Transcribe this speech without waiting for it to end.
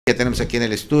Ya tenemos aquí en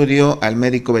el estudio al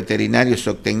médico veterinario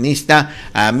zootecnista,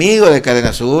 amigo de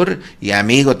Cadena Sur y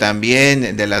amigo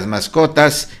también de las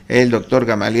mascotas, el doctor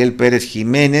Gamaliel Pérez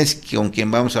Jiménez, con quien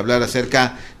vamos a hablar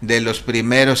acerca de los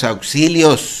primeros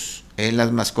auxilios en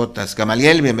las mascotas.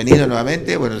 Gamaliel, bienvenido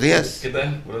nuevamente, buenos días. ¿Qué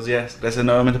tal? Buenos días, gracias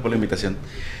nuevamente por la invitación.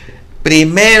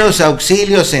 Primeros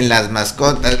auxilios en las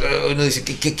mascotas. Uno dice,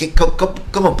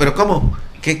 ¿cómo? ¿Pero cómo?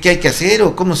 ¿Qué hay que hacer?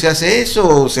 ¿O cómo se hace eso?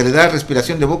 ¿O se le da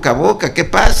respiración de boca a boca? ¿Qué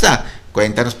pasa?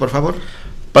 Cuéntanos, por favor.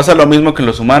 Pasa lo mismo que en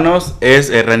los humanos, es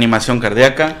reanimación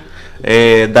cardíaca,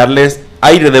 darles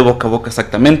aire de boca a boca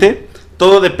exactamente,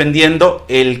 todo dependiendo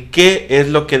el qué es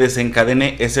lo que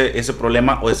desencadene ese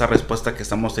problema o esa respuesta que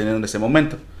estamos teniendo en ese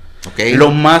momento. Okay.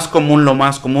 Lo más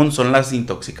común son las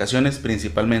intoxicaciones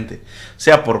principalmente,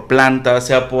 sea por plantas,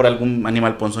 sea por algún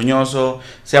animal ponzoñoso,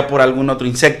 sea por algún otro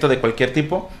insecto de cualquier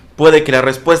tipo, puede crear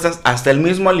respuestas, hasta el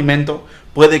mismo alimento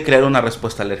puede crear una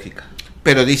respuesta alérgica.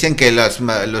 Pero dicen que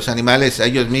los animales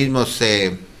ellos mismos,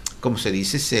 ¿cómo se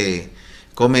dice? Se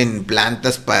comen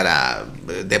plantas para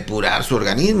depurar su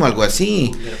organismo, algo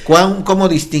así. ¿Cómo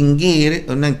distinguir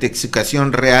una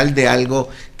intoxicación real de algo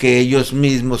que ellos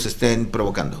mismos estén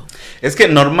provocando? Es que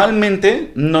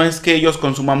normalmente no es que ellos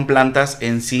consuman plantas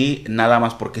en sí nada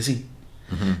más porque sí,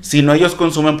 sino ellos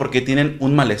consumen porque tienen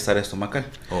un malestar estomacal.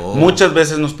 Muchas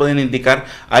veces nos pueden indicar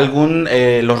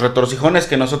los retorcijones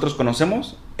que nosotros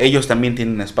conocemos, ellos también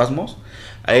tienen espasmos,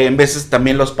 en veces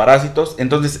también los parásitos,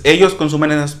 entonces ellos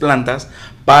consumen esas plantas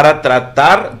para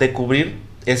tratar de cubrir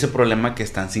ese problema que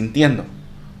están sintiendo.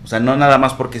 O sea, no nada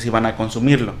más porque sí van a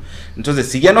consumirlo. Entonces,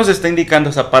 si ya nos está indicando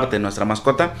esa parte de nuestra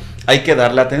mascota, hay que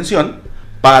darle atención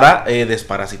para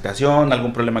desparasitación,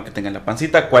 algún problema que tenga en la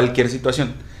pancita, cualquier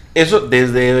situación. Eso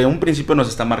desde un principio nos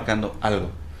está marcando algo.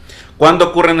 ¿Cuándo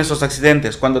ocurren esos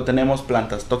accidentes? Cuando tenemos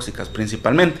plantas tóxicas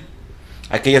principalmente.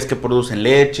 Aquellas que producen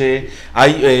leche.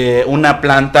 Hay una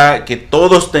planta que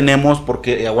todos tenemos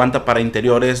porque aguanta para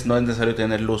interiores, no es necesario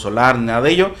tener luz solar ni nada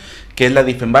de ello, que es la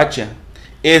difenbachia.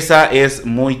 Esa es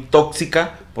muy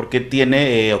tóxica porque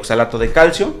tiene oxalato de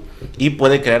calcio y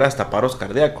puede crear hasta paros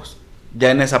cardíacos. Ya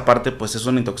en esa parte pues es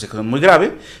una intoxicación muy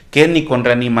grave que ni con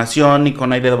reanimación ni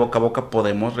con aire de boca a boca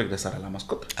podemos regresar a la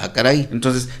mascota. Ah, caray.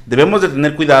 Entonces debemos de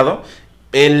tener cuidado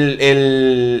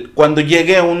cuando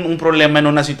llegue un problema en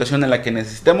una situación en la que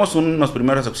necesitemos unos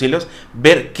primeros auxilios,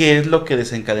 ver qué es lo que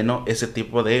desencadenó ese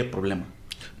tipo de problema.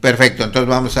 Perfecto, entonces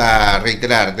vamos a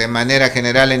reiterar de manera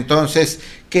general entonces,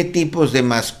 ¿qué tipos de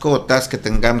mascotas que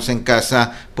tengamos en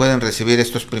casa pueden recibir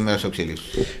estos primeros auxilios?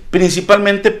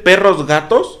 Principalmente perros,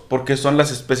 gatos, porque son las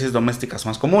especies domésticas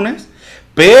más comunes,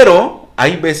 pero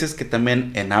hay veces que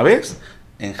también en aves,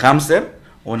 en hámster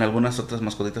o en algunas otras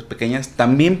mascotitas pequeñas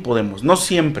también podemos, no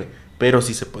siempre, pero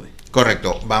sí se puede.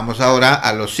 Correcto, vamos ahora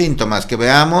a los síntomas, que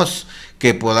veamos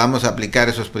que podamos aplicar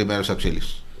esos primeros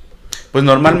auxilios. Pues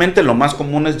normalmente lo más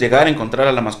común es llegar a encontrar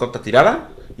a la mascota tirada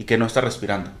y que no está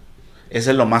respirando.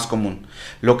 Ese es lo más común.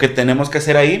 Lo que tenemos que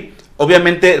hacer ahí,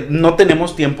 obviamente no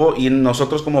tenemos tiempo y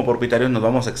nosotros como propietarios nos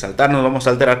vamos a exaltar, nos vamos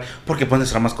a alterar porque pues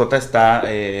nuestra mascota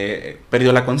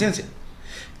perdió la conciencia.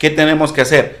 ¿Qué tenemos que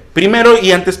hacer? Primero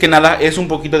y antes que nada, es un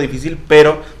poquito difícil,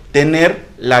 pero tener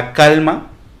la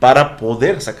calma para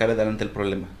poder sacar adelante el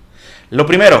problema. Lo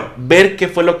primero, ver qué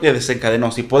fue lo que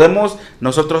desencadenó. Si podemos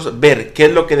nosotros ver qué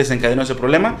es lo que desencadenó ese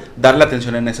problema, darle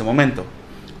atención en ese momento.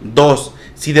 2,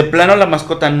 si de plano la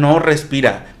mascota no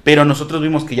respira, pero nosotros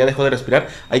vimos que ya dejó de respirar,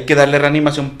 hay que darle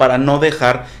reanimación para no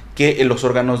dejar que los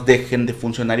órganos dejen de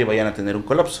funcionar y vayan a tener un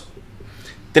colapso.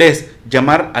 3,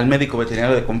 llamar al médico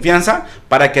veterinario de confianza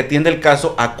para que atienda el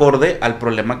caso acorde al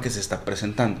problema que se está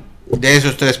presentando. De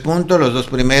esos 3 puntos, los 2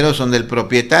 primeros son del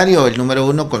propietario. El número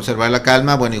 1, conservar la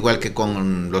calma, bueno, igual que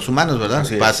con los humanos, ¿verdad?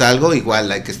 Si pasa algo, igual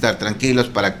hay que estar tranquilos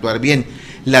para actuar bien.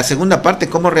 La segunda parte,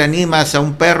 ¿cómo reanimas a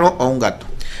un perro o un gato?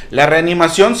 La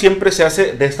reanimación siempre se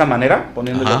hace de esta manera,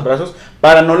 poniendo los brazos,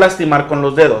 para no lastimar con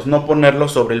los dedos, no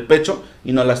ponerlos sobre el pecho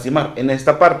y no lastimar. En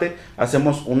esta parte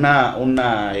hacemos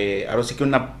ahora sí que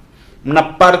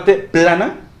una parte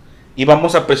plana y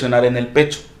vamos a presionar en el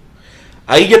pecho.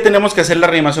 Ahí ya tenemos que hacer la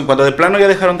reanimación. Cuando de plano ya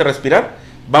dejaron de respirar,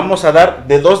 vamos a dar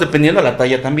de 2, dependiendo de la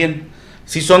talla también.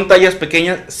 Si son tallas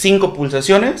pequeñas, 5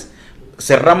 pulsaciones,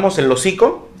 cerramos el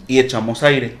hocico y echamos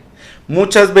aire.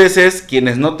 Muchas veces,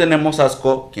 quienes no tenemos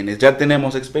asco, quienes ya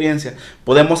tenemos experiencia,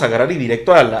 podemos agarrar y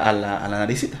directo a la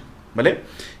naricita, ¿vale?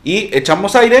 Y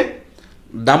echamos aire,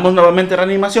 damos nuevamente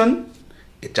reanimación,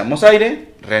 echamos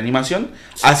aire reanimación.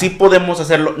 Sí. Así podemos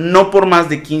hacerlo, no por más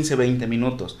de 15-20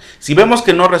 minutos. Si vemos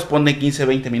que no responde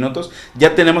 15-20 minutos,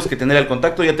 ya tenemos que tener el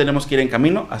contacto, ya tenemos que ir en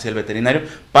camino hacia el veterinario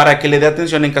para que le dé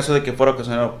atención en caso de que fuera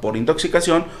ocasionado por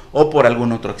intoxicación o por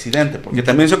algún otro accidente, porque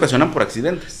también se ocasionan por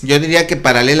accidentes. Yo diría que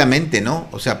paralelamente, ¿no?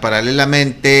 O sea,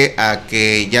 paralelamente a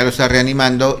que ya lo estás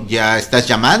reanimando, ya estás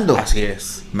llamando. Así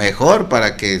es. Mejor,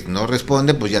 para que no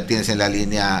responde, pues ya tienes en la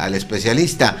línea al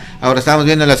especialista. Ahora estamos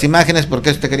viendo las imágenes, porque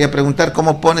eso te quería preguntar,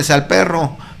 ¿cómo pones al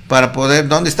perro para poder,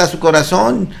 dónde está su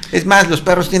corazón? Es más, los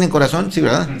perros tienen corazón, ¿sí,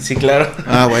 verdad? Sí, claro.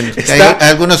 Ah, bueno, hay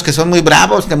algunos que son muy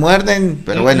bravos, te muerden,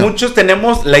 pero bueno. Muchos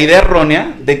tenemos la idea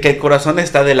errónea de que el corazón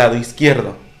está del lado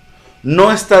izquierdo.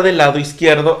 No está del lado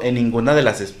izquierdo en ninguna de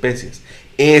las especies.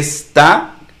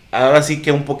 Está, ahora sí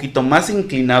que un poquito más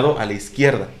inclinado a la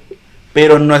izquierda,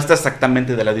 pero no está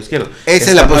exactamente del lado izquierdo.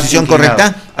 ¿Esa es la posición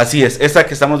correcta? Así es, esta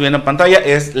que estamos viendo en pantalla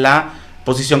es la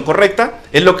posición correcta.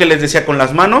 Es lo que les decía, con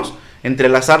las manos,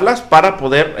 entrelazarlas para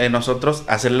poder nosotros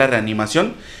hacer la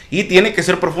reanimación. Y tiene que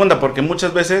ser profunda, porque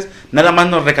muchas veces nada más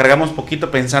nos recargamos poquito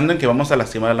pensando en que vamos a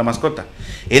lastimar a la mascota.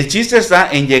 El chiste está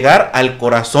en llegar al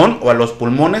corazón o a los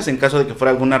pulmones, en caso de que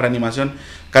fuera alguna reanimación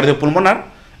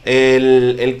cardiopulmonar.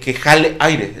 El que jale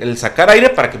aire, el sacar aire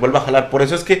para que vuelva a jalar. Por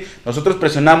eso es que nosotros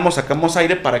presionamos, sacamos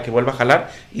aire para que vuelva a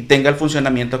jalar y tenga el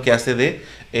funcionamiento que hace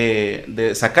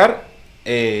de sacar,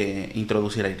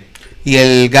 introducir aire. ¿Y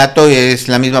el gato es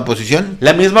la misma posición?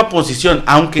 La misma posición,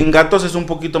 aunque en gatos es un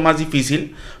poquito más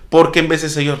difícil, porque en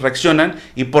veces ellos reaccionan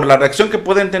y por la reacción que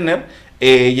pueden tener,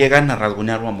 llegan a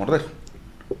rasguñar o a morder.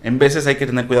 En veces hay que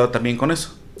tener cuidado también con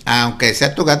eso. Aunque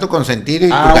sea tu gato consentido y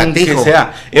tu aunque gatijo.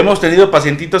 Sea. Hemos tenido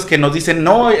pacientitos que nos dicen,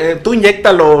 no, tú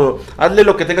inyéctalo, hazle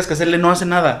lo que tengas que hacerle, no hace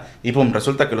nada. Y pum,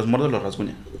 resulta que los muerde y los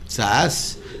rasguña.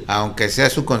 ¡Sas! Aunque sea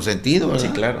su consentido, ¿verdad? Sí,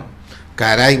 claro.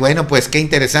 Caray, bueno, pues qué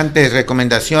interesantes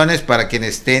recomendaciones para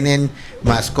quienes tienen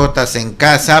mascotas en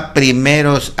casa,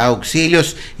 primeros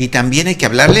auxilios. ¿Y también hay que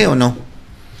hablarle o no?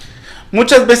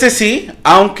 Muchas veces sí,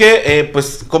 aunque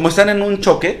pues como están en un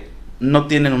choque, no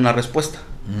tienen una respuesta.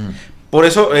 Por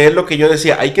eso es lo que yo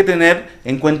decía, hay que tener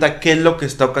en cuenta qué es lo que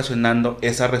está ocasionando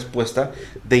esa respuesta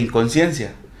de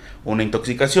inconsciencia. Una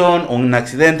intoxicación, un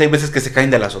accidente, hay veces que se caen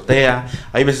de la azotea,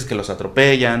 hay veces que los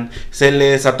atropellan, se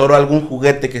les atoró algún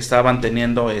juguete que estaban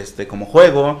teniendo como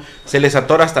juego, se les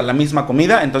atora hasta la misma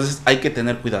comida, entonces hay que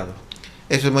tener cuidado.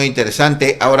 Eso es muy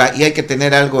interesante. Ahora, ¿y hay que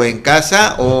tener algo en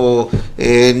casa o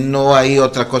no hay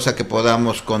otra cosa que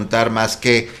podamos contar más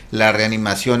que la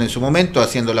reanimación en su momento,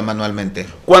 haciéndola manualmente?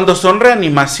 Cuando son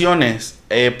reanimaciones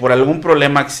por algún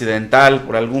problema accidental,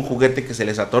 por algún juguete que se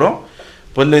les atoró,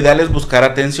 pues lo ideal es buscar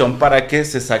atención para que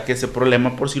se saque ese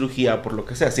problema por cirugía, por lo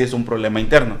que sea, si es un problema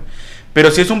interno.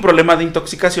 Pero si es un problema de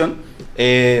intoxicación,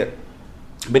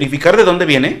 verificar de dónde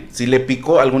viene, si le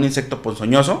picó algún insecto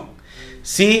ponzoñoso,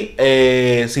 si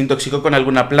se intoxicó con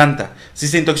alguna planta. Si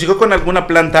se intoxicó con alguna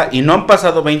planta y no han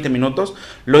pasado 20 minutos,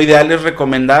 lo ideal es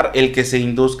recomendar el que se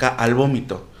induzca al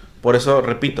vómito. Por eso,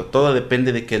 repito, todo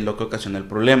depende de qué es lo que ocasiona el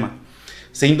problema.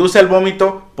 Se induce al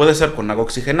vómito, puede ser con agua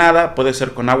oxigenada, puede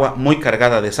ser con agua muy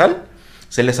cargada de sal,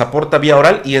 se les aporta vía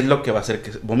oral y es lo que va a hacer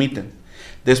que vomiten.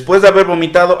 Después de haber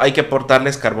vomitado hay que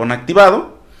aportarles carbón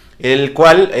activado, el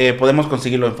cual podemos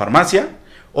conseguirlo en farmacia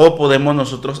o podemos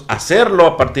nosotros hacerlo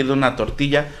a partir de una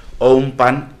tortilla o un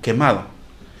pan quemado.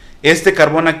 Este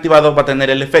carbón activado va a tener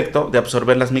el efecto de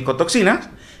absorber las micotoxinas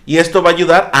y esto va a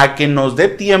ayudar a que nos dé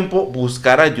tiempo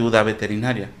buscar ayuda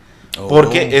veterinaria.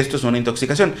 Porque esto es una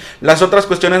intoxicación. Las otras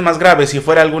cuestiones más graves, si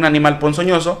fuera algún animal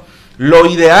ponzoñoso, lo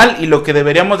ideal y lo que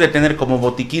deberíamos de tener como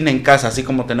botiquín en casa, así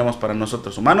como tenemos para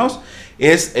nosotros humanos,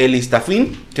 es el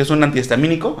Histafin, que es un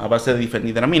antihistamínico a base de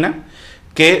difenhidramina,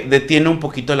 que detiene un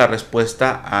poquito la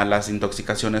respuesta a las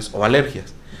intoxicaciones o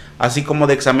alergias. Así como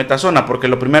dexametasona, porque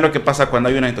lo primero que pasa cuando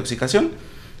hay una intoxicación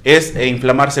es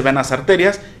inflamarse venas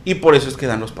arterias y por eso es que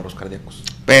dan los paros cardíacos.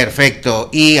 Perfecto,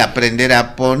 y aprender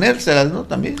a ponérselas, ¿no?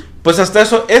 También. Pues hasta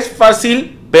eso es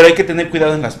fácil, pero hay que tener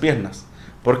cuidado en las piernas.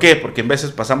 ¿Por qué? Porque en veces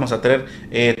pasamos a tener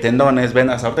tendones,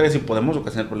 venas, arterias y podemos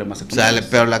ocasionar problemas secundarios. Sale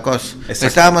peor la cosa.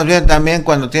 Estábamos viendo también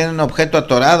cuando tienen un objeto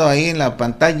atorado ahí en la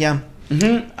pantalla.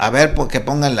 A ver, que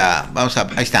pongan la... Vamos a...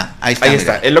 Ahí está. Ahí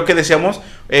está. Es lo que decíamos.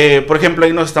 Por ejemplo,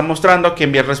 ahí nos está mostrando que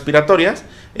en vías respiratorias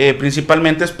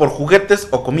principalmente es por juguetes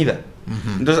o comida.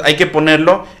 Entonces hay que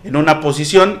ponerlo en una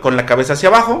posición con la cabeza hacia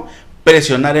abajo,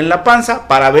 presionar en la panza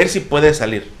para ver si puede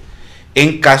salir.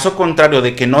 En caso contrario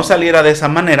de que no saliera de esa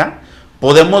manera,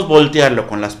 podemos voltearlo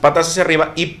con las patas hacia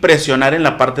arriba y presionar en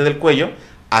la parte del cuello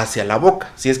hacia la boca,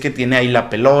 si es que tiene ahí la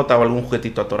pelota o algún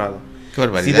juguetito atorado.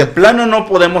 Si de plano no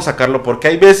podemos sacarlo, porque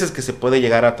hay veces que se puede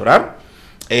llegar a atorar,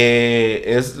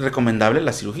 es recomendable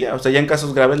la cirugía. O sea, ya en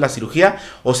casos graves la cirugía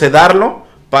o sedarlo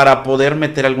para poder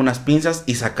meter algunas pinzas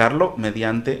y sacarlo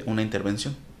mediante una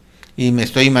intervención. Y me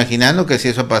estoy imaginando que si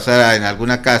eso pasara en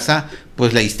alguna casa,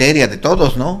 pues la histeria de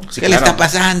todos, ¿no? Sí, ¿Qué claro. le está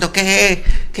pasando? ¿Qué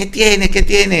tiene? ¿Qué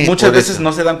tiene? Muchas Por veces eso.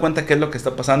 no se dan cuenta qué es lo que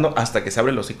está pasando hasta que se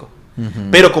abre el hocico.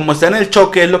 Pero como está en el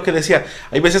choque, es lo que decía,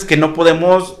 hay veces que no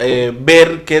podemos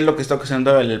ver qué es lo que está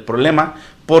ocasionando el problema,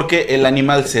 porque el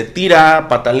animal se tira,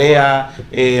 patalea,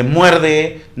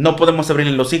 muerde, no podemos abrir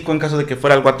el hocico en caso de que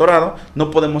fuera algo atorado,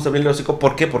 no podemos abrir el hocico,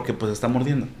 ¿por qué? Porque pues está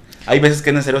mordiendo. Hay veces que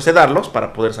es necesario sedarlos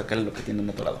para poder sacarle lo que tienen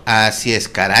atorado. Así es,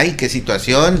 caray, qué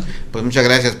situación. Pues muchas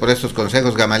gracias por estos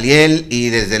consejos, Gamaliel, y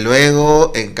desde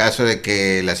luego, en caso de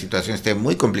que la situación esté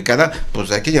muy complicada,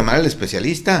 pues hay que llamar al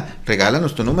especialista.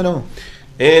 Regálanos tu número.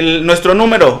 Nuestro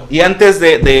número, y antes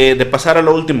de pasar a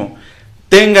lo último,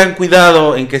 tengan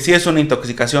cuidado en que si es una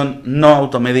intoxicación, no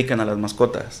automediquen a las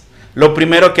mascotas. Lo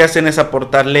primero que hacen es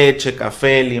aportar leche,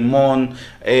 café, limón,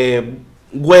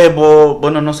 huevo,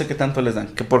 bueno, no sé qué tanto les dan,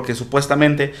 porque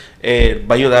supuestamente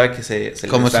va a ayudar a que se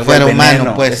como les si salga fuera el veneno.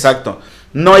 humano, pues. Exacto.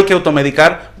 No hay que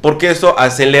automedicar porque eso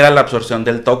acelera la absorción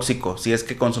del tóxico. Si es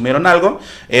que consumieron algo,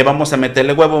 vamos a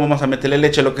meterle huevo, vamos a meterle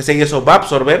leche, lo que sea, y eso va a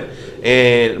absorber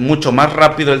mucho más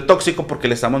rápido el tóxico porque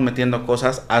le estamos metiendo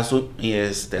cosas a su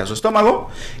estómago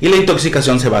y la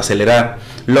intoxicación se va a acelerar.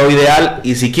 Lo ideal,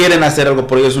 y si quieren hacer algo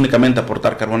por ello, es únicamente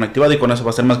aportar carbón activado y con eso va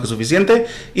a ser más que suficiente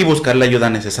y buscar la ayuda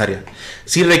necesaria.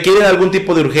 Si requieren algún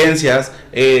tipo de urgencias,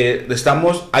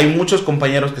 hay muchos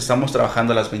compañeros que estamos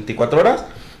trabajando a las 24 horas,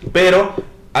 pero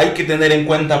hay que tener en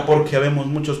cuenta porque vemos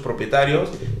muchos propietarios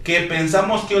que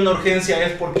pensamos que una urgencia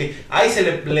es porque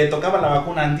le tocaba la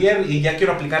vacuna antier y ya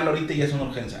quiero aplicarla ahorita y ya es una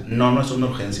urgencia. No, no es una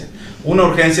urgencia. Una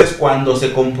urgencia es cuando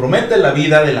se compromete la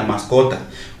vida de la mascota,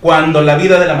 cuando la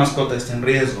vida de la mascota está en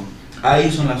riesgo.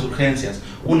 Ahí son las urgencias,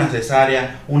 una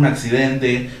cesárea, un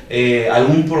accidente,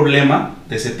 algún problema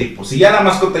de ese tipo. Si ya la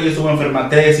mascota ya estuvo enferma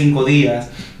 3, 5 días,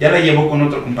 ya la llevó con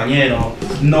otro compañero,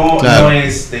 no vio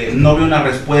una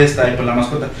respuesta y por la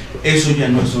mascota, eso ya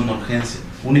no es una urgencia.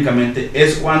 Únicamente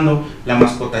es cuando la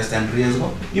mascota está en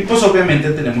riesgo y pues obviamente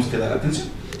tenemos que dar atención.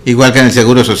 Igual que en el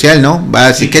Seguro Social, ¿no? Va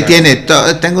así, Sí, ¿qué claro. tiene?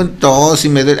 Tengo un tos y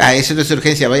me duele. Eso no es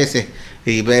urgencia, váyase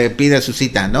y pida su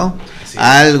cita, ¿no? Sí.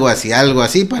 Algo así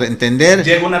para entender.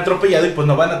 Llega un atropellado y pues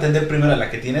no van a atender primero a la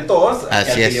que tiene tos,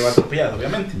 Así al que es. lleva atropellado,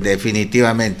 obviamente.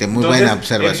 Definitivamente, muy Entonces, buena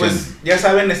observación. Pues ya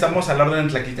saben, estamos al orden en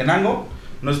Tlaquiltenango.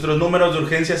 Nuestros números de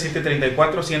urgencia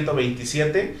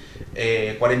 734-127,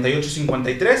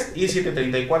 4853 y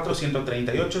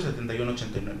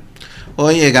 734-138-7189.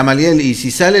 Oye, Gamaliel, y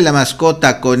si sale la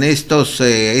mascota con esta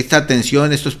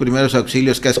atención, estos primeros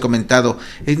auxilios que has comentado,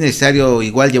 ¿es necesario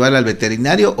igual llevarla al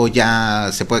veterinario o ya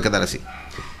se puede quedar así?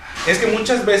 Es que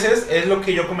muchas veces es lo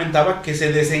que yo comentaba, que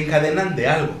se desencadenan de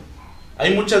algo.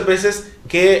 Hay muchas veces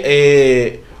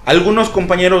que algunos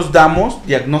compañeros damos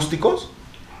diagnósticos,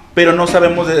 pero no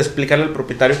sabemos explicarle al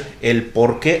propietario el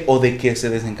por qué o de qué se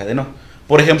desencadenó.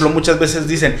 Por ejemplo, muchas veces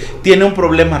dicen, tiene un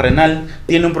problema renal,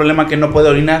 tiene un problema que no puede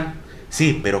orinar.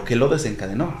 Sí, pero ¿qué lo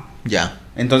desencadenó? Ya.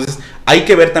 Entonces, hay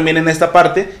que ver también en esta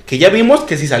parte que ya vimos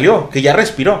que sí salió, que ya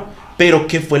respiró, pero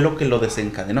 ¿qué fue lo que lo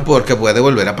desencadenó? Porque puede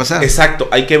volver a pasar. Exacto,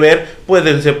 hay que ver,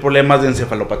 pueden ser problemas de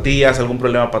encefalopatías, algún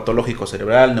problema patológico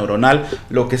cerebral, neuronal,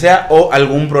 lo que sea, o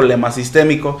algún problema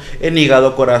sistémico, en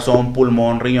hígado, corazón,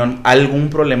 pulmón, riñón, algún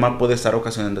problema puede estar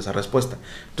ocasionando esa respuesta.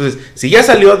 Entonces, si ya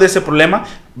salió de ese problema,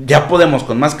 ya podemos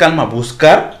con más calma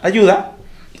buscar ayuda,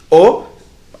 o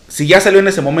si ya salió en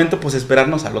ese momento, pues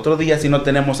esperarnos al otro día, si no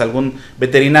tenemos algún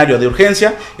veterinario de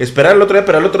urgencia, esperar el otro día,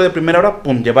 pero al otro día de primera hora,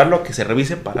 pum, llevarlo a que se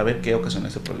revise para ver qué ocasiona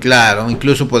ese problema. Claro,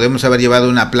 incluso podemos haber llevado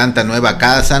una planta nueva a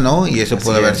casa, ¿no? Y eso Así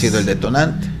puede haber es. sido el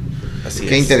detonante. Así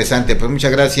Qué es. interesante, pues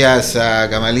muchas gracias a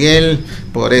Gamaliel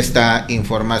por esta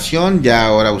información. Ya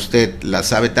ahora usted la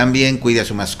sabe también, cuide a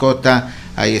su mascota.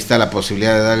 Ahí está la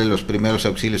posibilidad de darle los primeros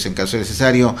auxilios en caso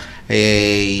necesario,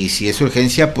 y si es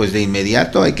urgencia, pues de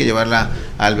inmediato hay que llevarla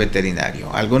al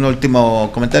veterinario. ¿Algún último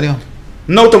comentario?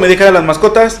 No automedicar a las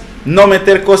mascotas, no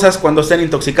meter cosas cuando estén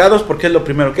intoxicados, porque es lo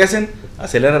primero que hacen,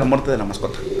 acelerar la muerte de la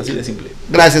mascota. Así de simple.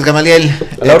 Gracias, Gamaliel.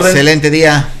 A la orden. Excelente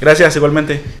día. Gracias,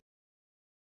 igualmente.